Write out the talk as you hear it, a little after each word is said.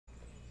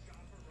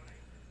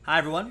Hi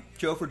everyone,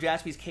 Joe for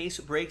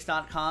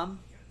JaspysCaseBreaks.com,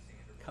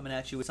 coming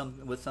at you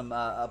with some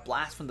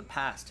blast from the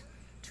past.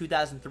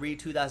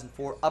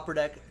 2003-2004 Upper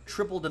Deck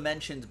Triple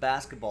Dimensions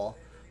Basketball,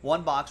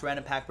 one box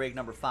random pack break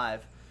number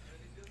 5.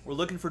 We're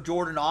looking for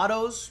Jordan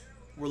autos.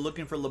 We're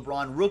looking for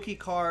LeBron rookie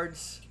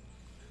cards.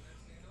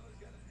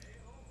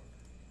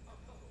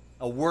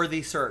 A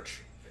worthy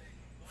search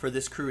for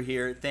this crew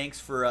here. Thanks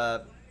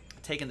for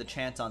taking the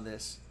chance on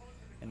this,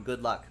 and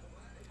good luck.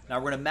 Now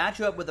we're going to match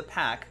you up with a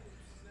pack.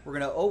 We're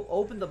going to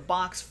open the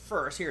box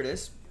first. Here it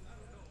is.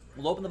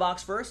 We'll open the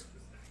box first,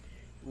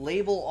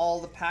 label all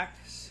the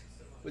packs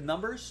with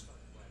numbers,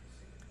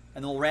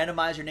 and then we'll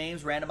randomize your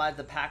names, randomize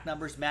the pack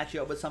numbers, match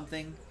you up with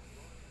something.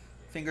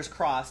 Fingers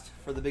crossed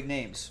for the big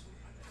names.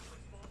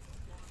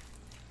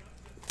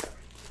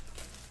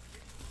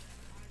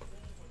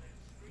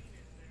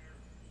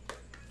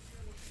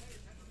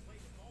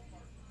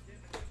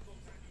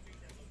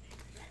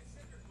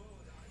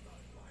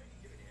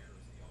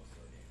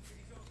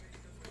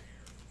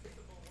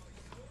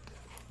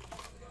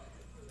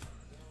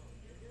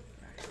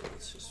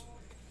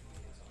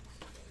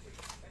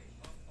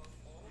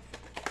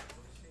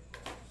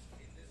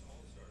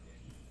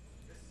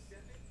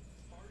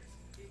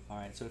 All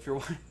right, so if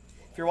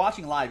you're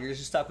watching live, you're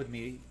just stuck with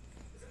me,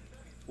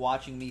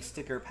 watching me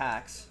sticker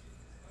packs.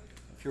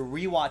 If you're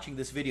rewatching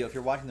this video, if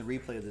you're watching the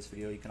replay of this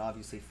video, you can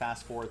obviously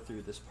fast forward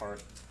through this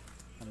part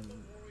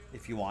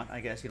if you want.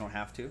 I guess you don't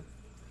have to.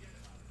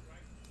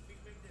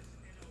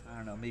 I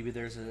don't know. Maybe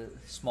there's a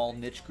small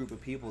niche group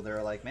of people that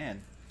are like,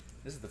 man,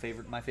 this is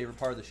my favorite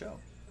part of the show.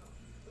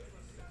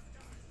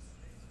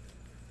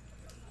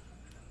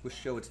 Wish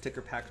show would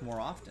sticker packs more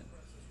often.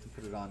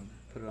 Put it on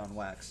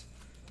wax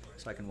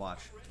so I can watch.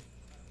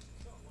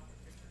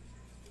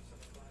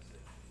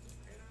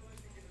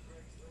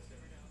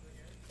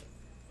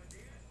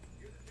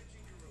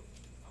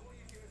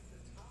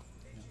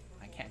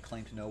 I can't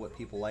claim to know what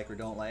people like or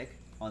don't like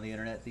on the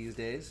internet these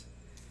days.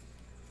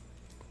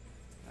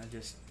 I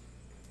just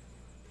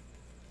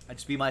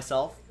be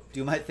myself,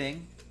 do my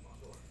thing,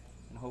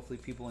 and hopefully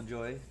people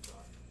enjoy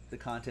the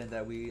content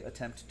that we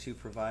attempt to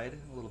provide.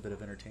 A little bit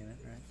of entertainment,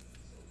 right?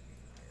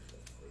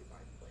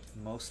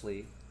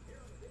 Mostly,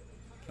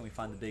 can we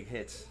find the big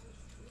hits?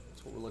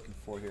 That's what we're looking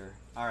for here.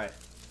 All right.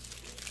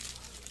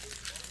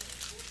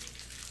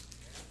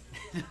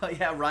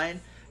 Yeah, Ryan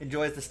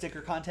enjoys the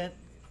sticker content.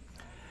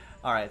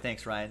 All right,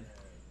 thanks, Ryan.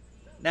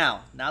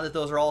 Now that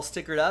those are all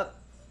stickered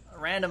up,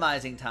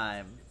 randomizing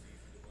time.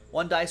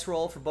 One dice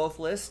roll for both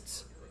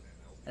lists,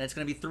 and it's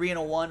going to be 3 and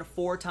a 1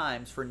 4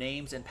 times for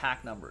names and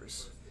pack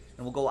numbers.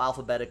 And we'll go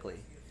alphabetically.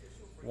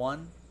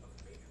 1,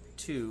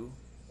 2,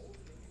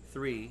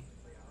 3,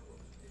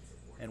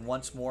 and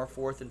once more,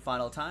 4th and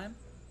final time.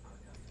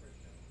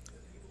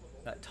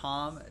 Got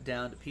Tom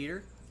down to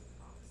Peter.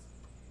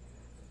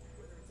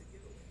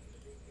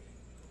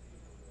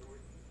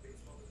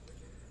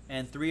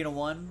 And 3 and a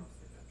 1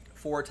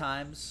 4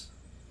 times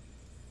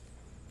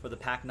for the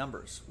pack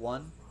numbers.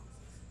 1,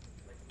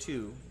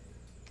 2,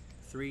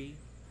 3,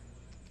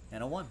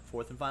 and a 1.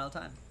 4th and final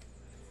time.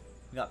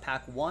 We got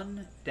pack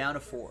 1 down to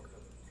 4.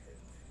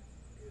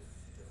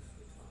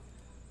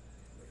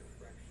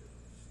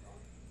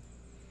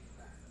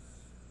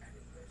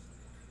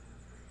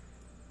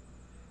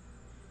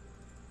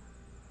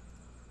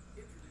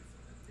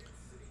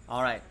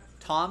 All right,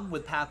 Tom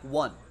with pack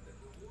 1.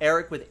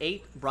 Eric with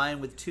 8,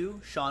 Brian with 2,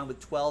 Sean with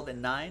 12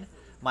 and 9,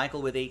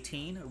 Michael with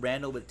 18,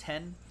 Randall with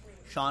 10,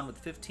 Sean with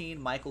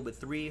 15, Michael with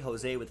 3,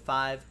 Jose with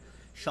 5,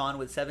 Sean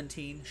with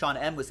 17, Sean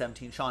M with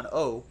 17, Sean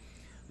O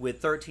with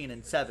 13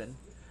 and 7,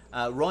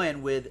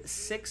 Ryan with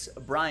 6,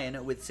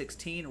 Brian with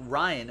 16,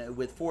 Ryan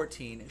with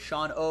 14,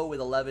 Sean O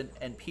with 11,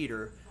 and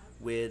Peter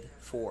with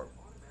 4.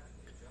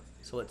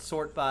 So let's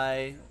sort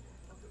by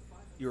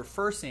your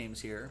first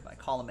names here, by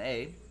column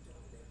A.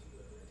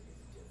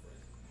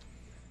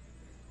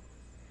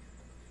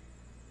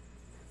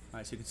 All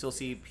right, so you can still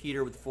see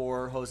Peter with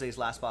 4, Jose's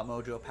Last Spot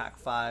Mojo, pack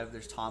 5.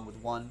 There's Tom with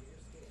 1.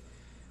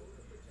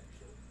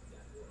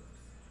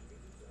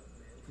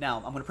 Now,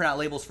 I'm going to print out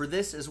labels for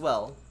this as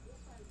well.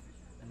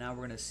 And now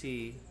we're going to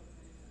see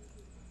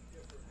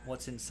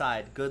what's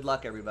inside. Good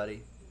luck,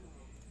 everybody.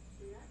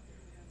 Give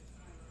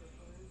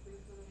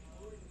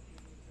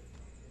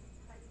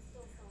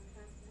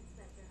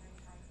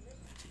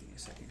me a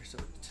second here. So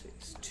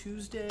today's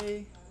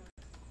Tuesday,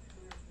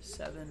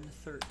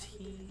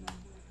 7/13.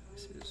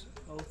 This is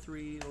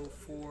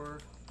 0304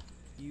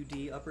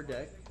 UD Upper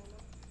Deck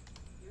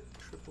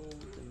Triple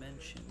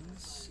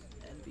Dimensions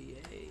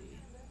NBA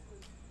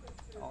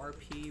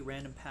RP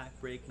Random Pack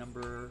Break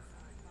number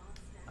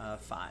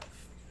 5.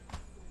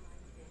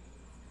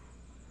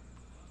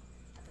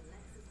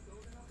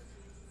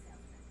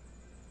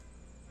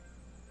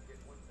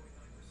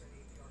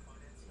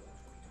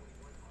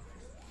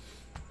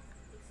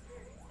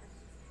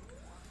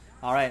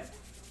 All right,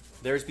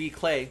 there's B.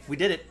 Clay. We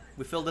did it.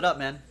 We filled it up,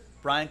 man.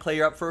 Brian Clay,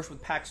 you're up first with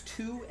packs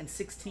 2 and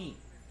 16.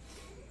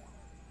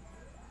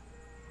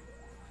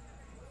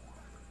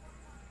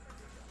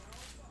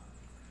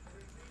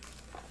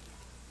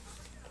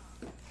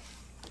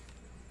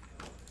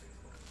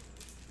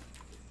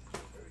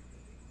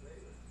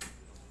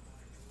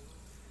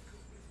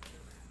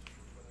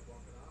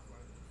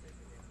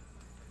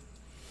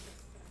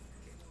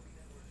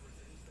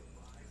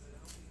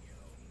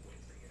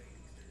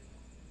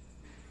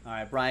 All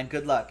right, Brian,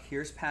 good luck.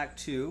 Here's pack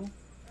 2.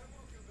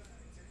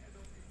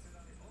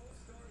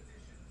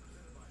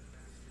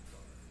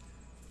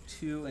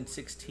 2 and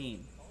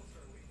 16.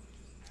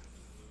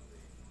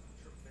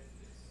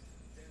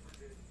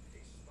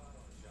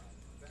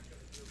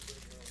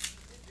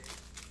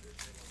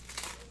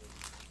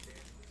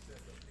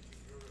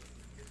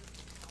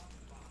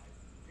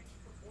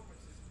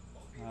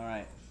 All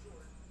right.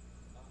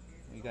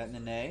 We got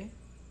Nene,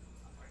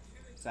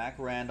 Zach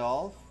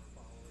Randolph,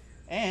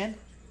 and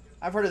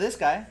I've heard of this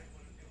guy.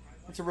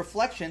 It's a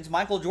Reflections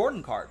Michael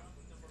Jordan card.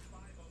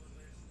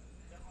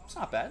 It's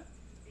not bad.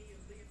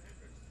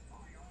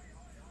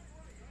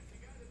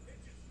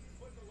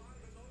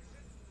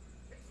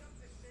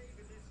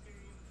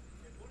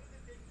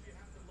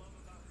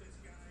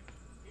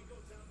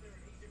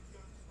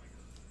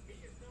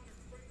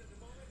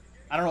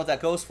 I don't know what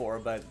that goes for,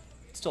 but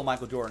it's still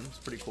Michael Jordan. It's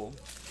pretty cool.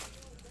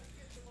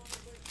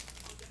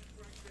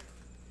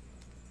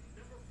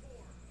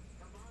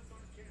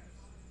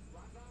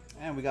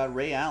 And we got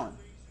Ray Allen.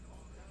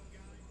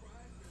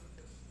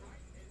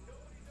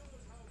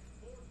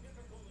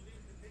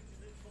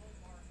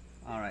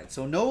 All right,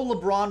 so no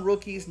LeBron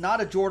rookies,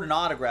 not a Jordan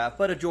autograph,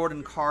 but a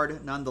Jordan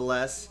card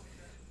nonetheless.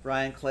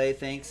 Brian Clay,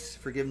 thanks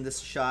for giving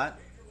this a shot.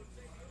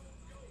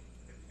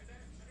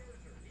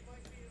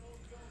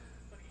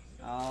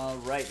 All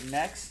right,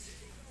 next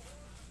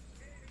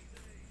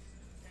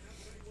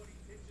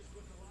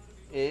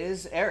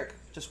is Eric.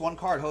 Just one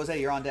card. Jose,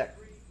 you're on deck.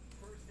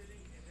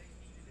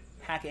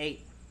 Pack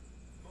 8.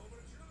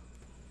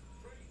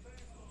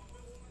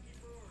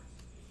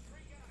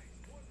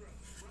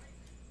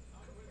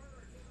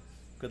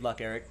 Good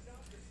luck, Eric.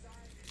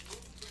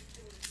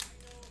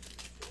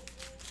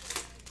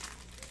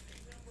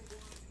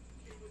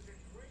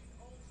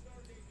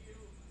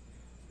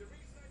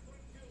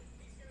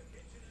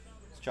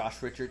 It's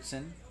Josh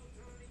Richardson.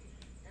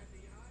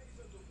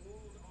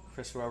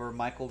 Chris Webber,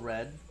 Michael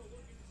Red.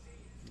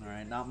 All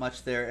right, not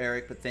much there,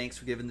 Eric, but thanks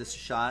for giving this a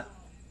shot.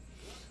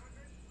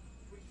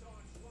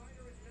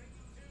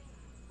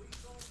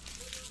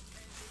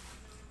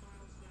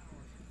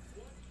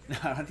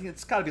 I think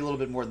it's got to be a little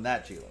bit more than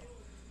that, Gilo.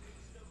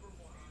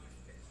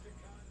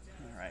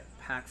 All right,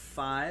 pack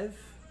 5.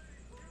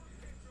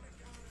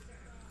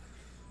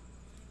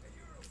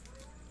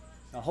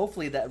 Now,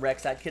 hopefully,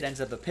 that kid ends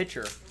up a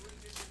pitcher,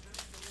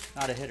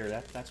 not a hitter.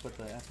 That's what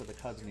the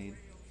Cubs need.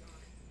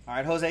 All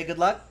right, Jose, good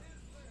luck.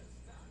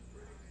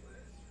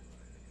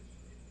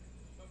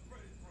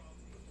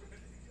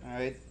 All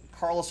right,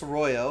 Carlos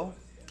Arroyo.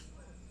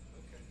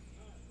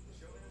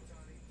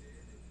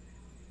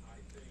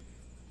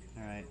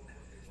 All right,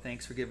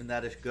 thanks for giving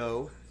that a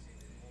go.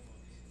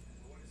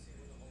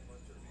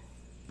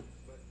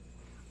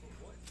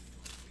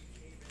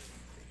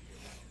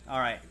 All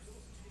right,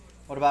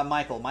 what about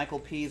Michael? Michael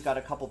P's got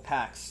a couple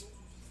packs.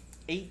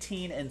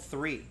 18 and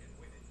 3.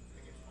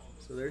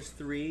 So there's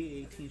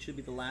 3. 18 should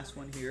be the last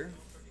one here.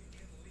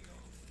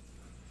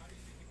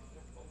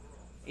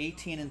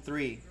 18 and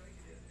 3.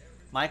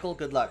 Michael,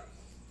 good luck.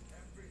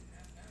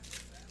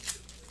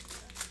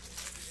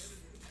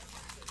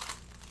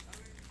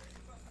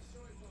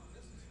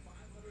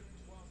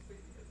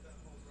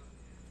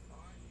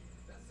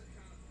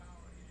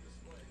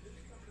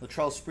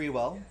 Latrell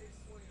Sprewell.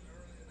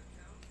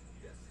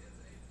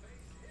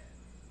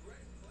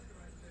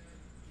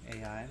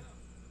 AI.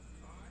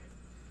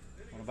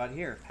 What about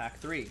here? Pack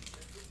 3.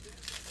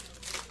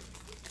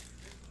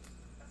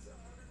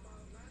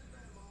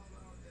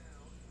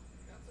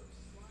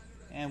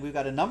 And we've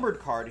got a numbered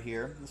card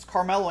here. It's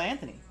Carmelo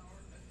Anthony.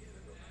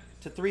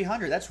 To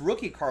 300. That's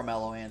rookie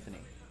Carmelo Anthony.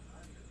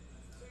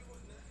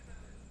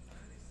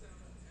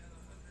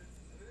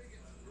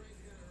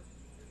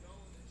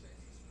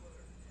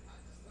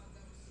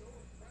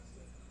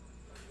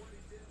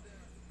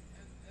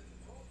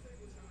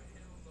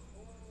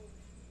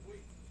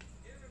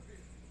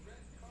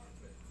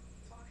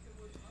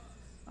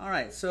 All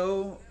right,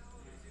 so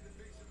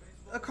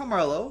a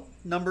Carmelo,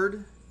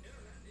 numbered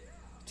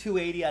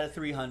 280 out of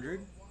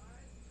 300.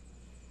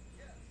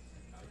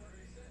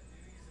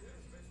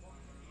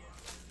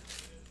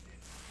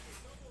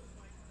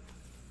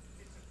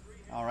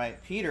 All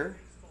right, Peter,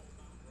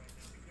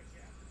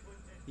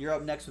 you're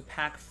up next with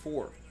pack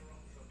 4.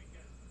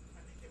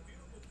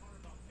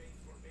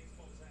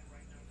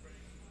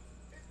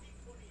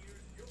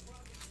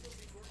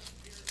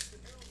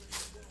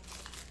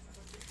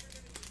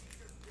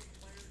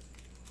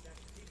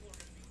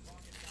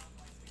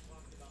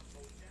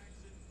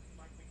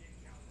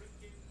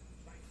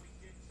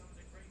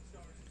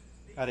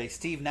 Got a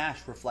Steve Nash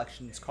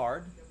Reflections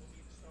card.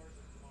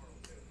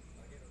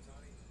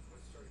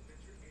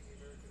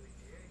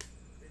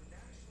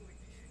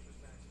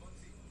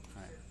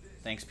 All right.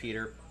 Thanks,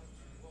 Peter.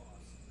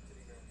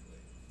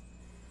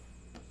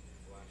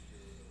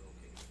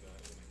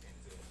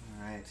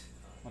 All right.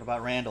 What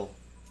about Randall?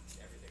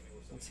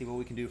 Let's see what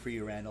we can do for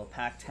you, Randall.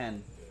 Pack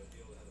 10.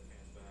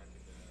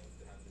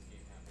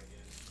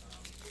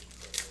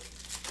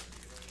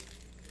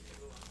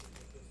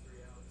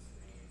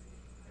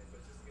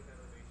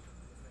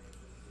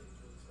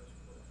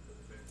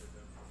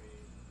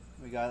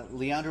 We got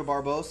Leandro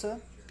Barbosa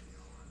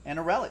and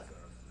a relic.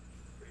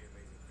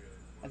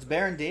 That's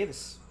Baron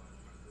Davis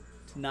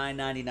to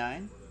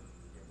 $9.99.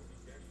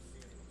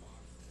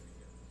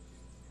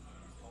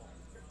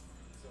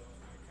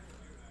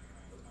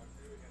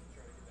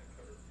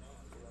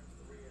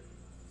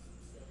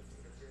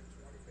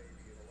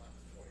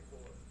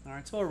 All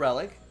right, so a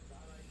relic.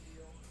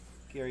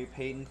 Gary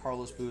Payton,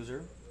 Carlos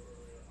Boozer.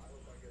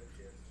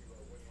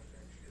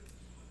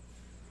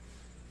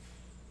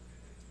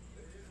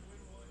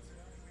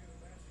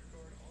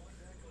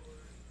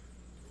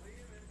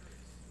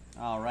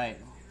 All right.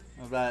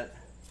 What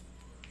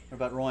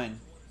about Royan?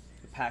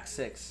 The pack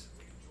 6.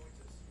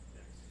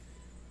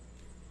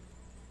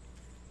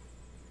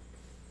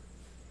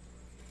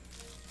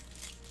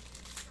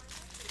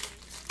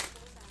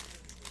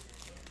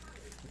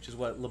 Which is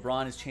what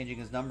LeBron is changing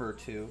his number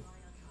to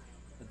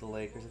with the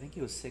Lakers. I think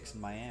he was 6 in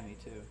Miami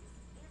too.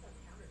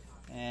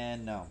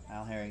 And no,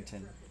 Al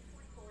Harrington.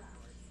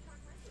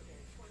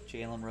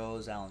 Jalen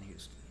Rose, Allen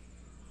Houston.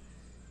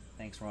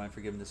 Thanks, Ryan,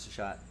 for giving this a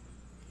shot.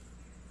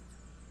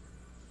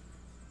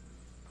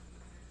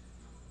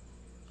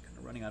 Kind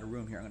of running out of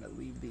room here. I'm going to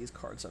leave these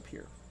cards up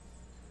here.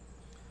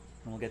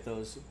 And we'll get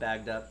those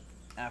bagged up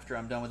after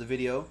I'm done with the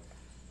video.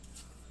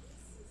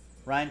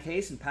 Ryan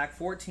Case in pack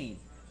 14.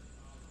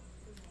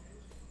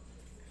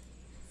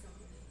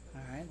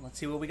 All right, let's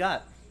see what we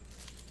got.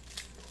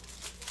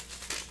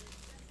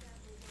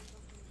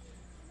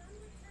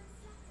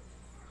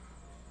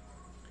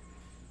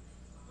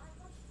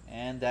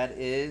 And that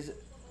is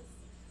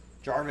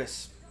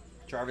Jarvis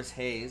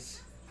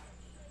Hayes.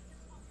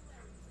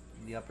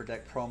 The Upper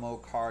Deck promo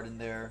card in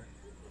there.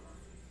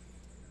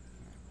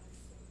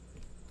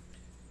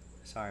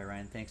 Sorry,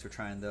 Ryan. Thanks for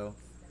trying, though.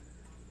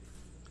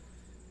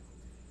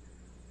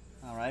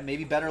 All right,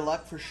 maybe better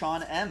luck for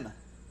Sean M.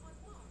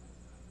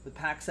 with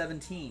pack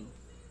 17.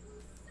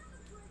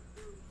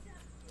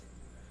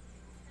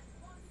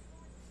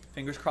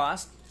 Fingers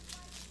crossed.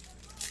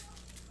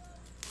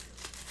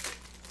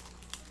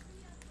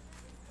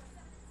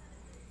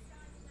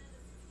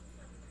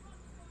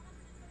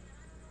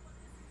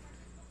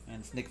 And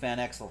it's Nick Van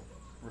Exel,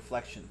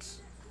 Reflections.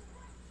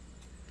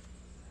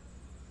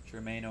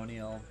 Jermaine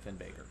O'Neal, Finn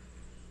Baker.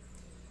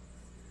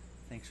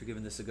 Thanks for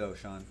giving this a go,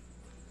 Sean.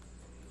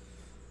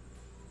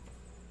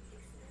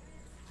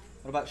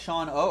 What about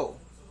Sean O?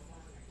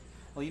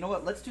 Well, you know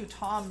what? Let's do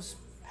Tom's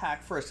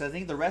pack first. I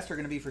think the rest are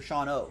going to be for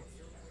Sean O.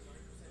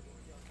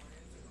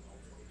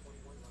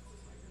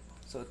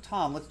 So,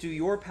 Tom, let's do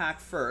your pack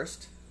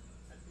first.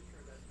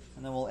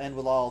 And then we'll end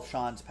with all of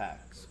Sean's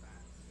packs.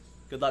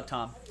 Good luck,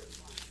 Tom.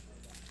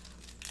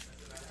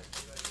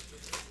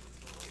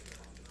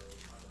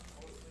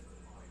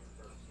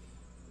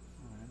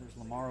 All right, there's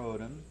Lamar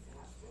Odom.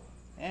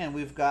 And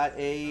we've got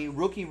a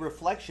Rookie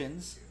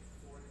Reflections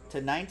to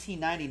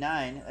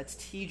 1999. That's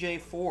TJ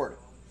Ford.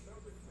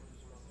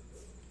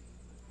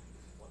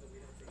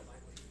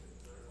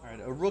 All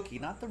right, a rookie.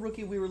 Not the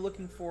rookie we were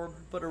looking for,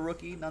 but a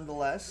rookie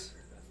nonetheless.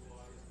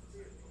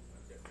 You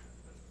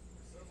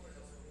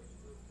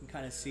can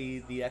kind of see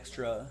the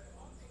extra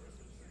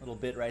little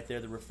bit right there,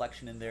 the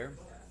reflection in there.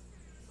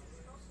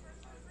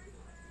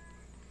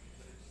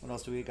 What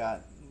else do we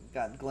got?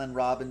 Got Glenn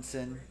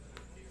Robinson,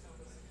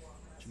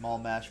 Jamal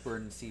Mashburn,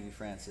 and Stevie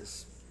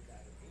Francis.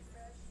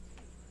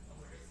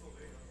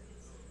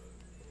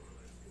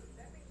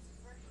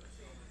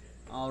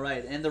 All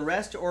right, and the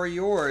rest are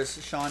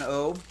yours, Sean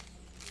O.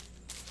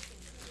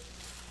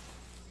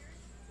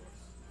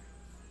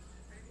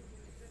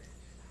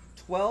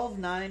 $12,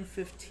 $9,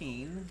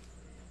 $15.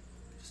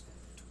 Just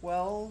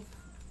 12,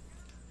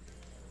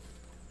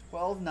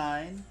 12,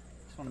 9.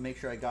 Just want to make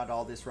sure I got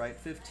all this right.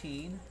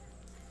 15,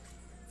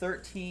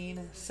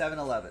 13, 7,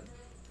 11.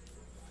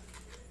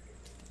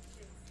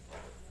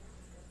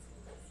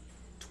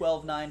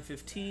 12, 9,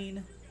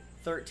 15,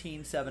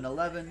 13, 7,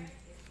 11.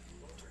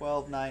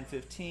 12, 9,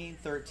 15,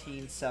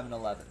 13, 7,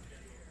 11.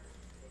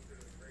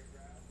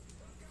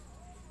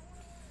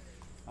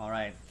 All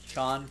right,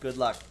 Sean, good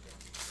luck.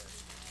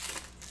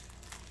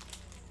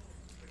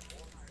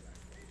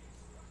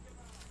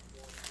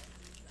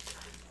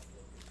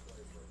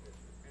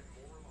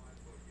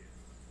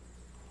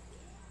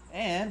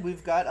 And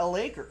we've got a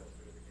Laker.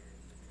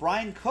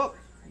 Brian Cook,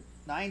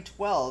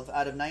 912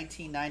 out of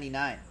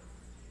 1999.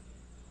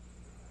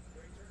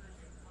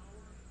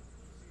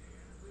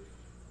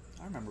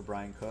 I remember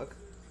Brian Cook.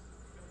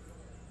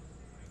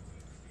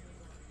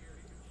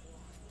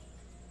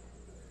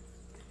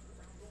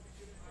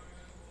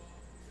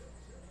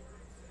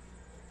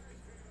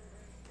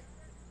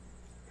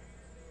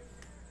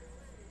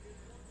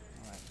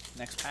 All right,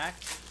 next pack.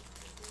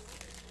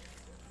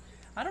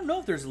 I don't know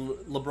if there's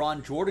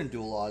LeBron Jordan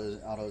dual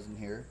autos in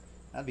here.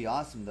 That'd be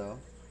awesome, though.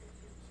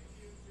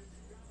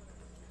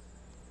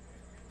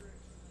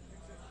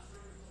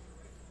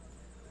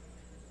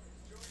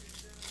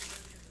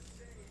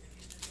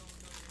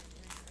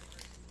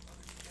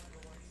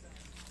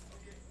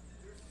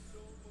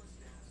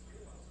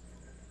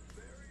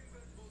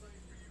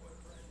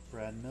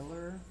 Brad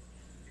Miller.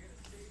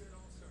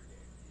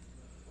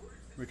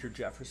 Richard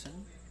Jefferson.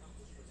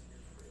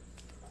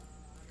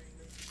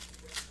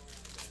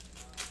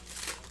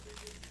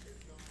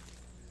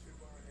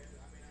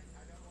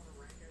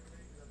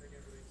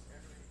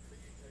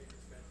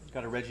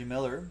 Got a Reggie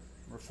Miller,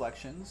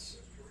 Reflections.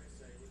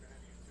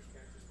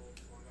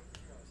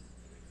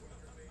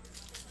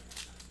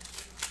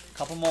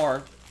 Couple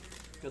more.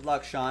 Good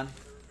luck, Sean.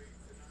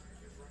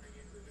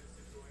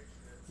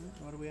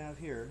 What do we have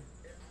here?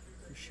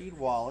 Rasheed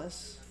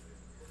Wallace,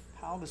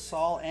 Pau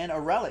Gasol, and a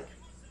relic.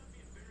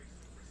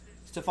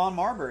 Stephon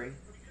Marbury,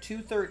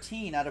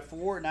 213 out of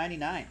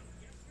 499.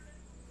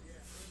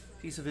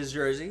 Piece of his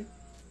jersey.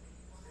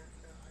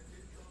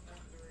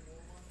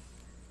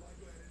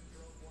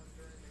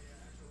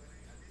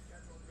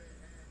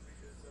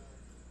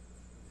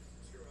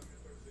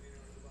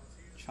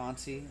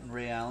 Chauncey and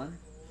Ray Allen.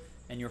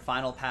 And your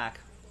final pack.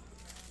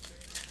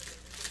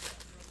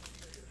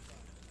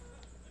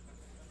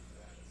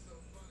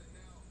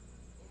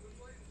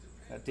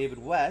 Got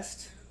David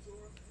West.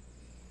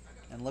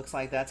 And looks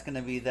like that's going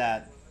to be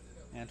that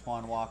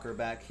Antoine Walker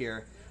back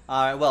here.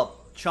 All right, well,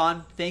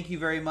 Sean, thank you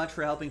very much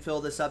for helping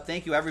fill this up.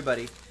 Thank you,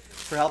 everybody,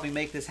 for helping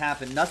make this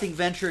happen. Nothing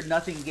ventured,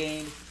 nothing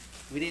gained.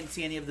 We didn't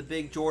see any of the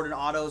big Jordan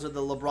autos or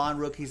the LeBron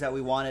rookies that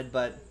we wanted,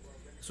 but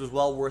this was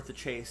well worth the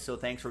chase, so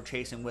thanks for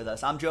chasing with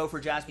us. I'm Joe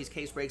for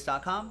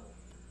JaspysCaseBreaks.com.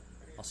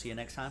 I'll see you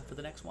next time for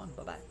the next one.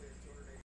 Bye-bye.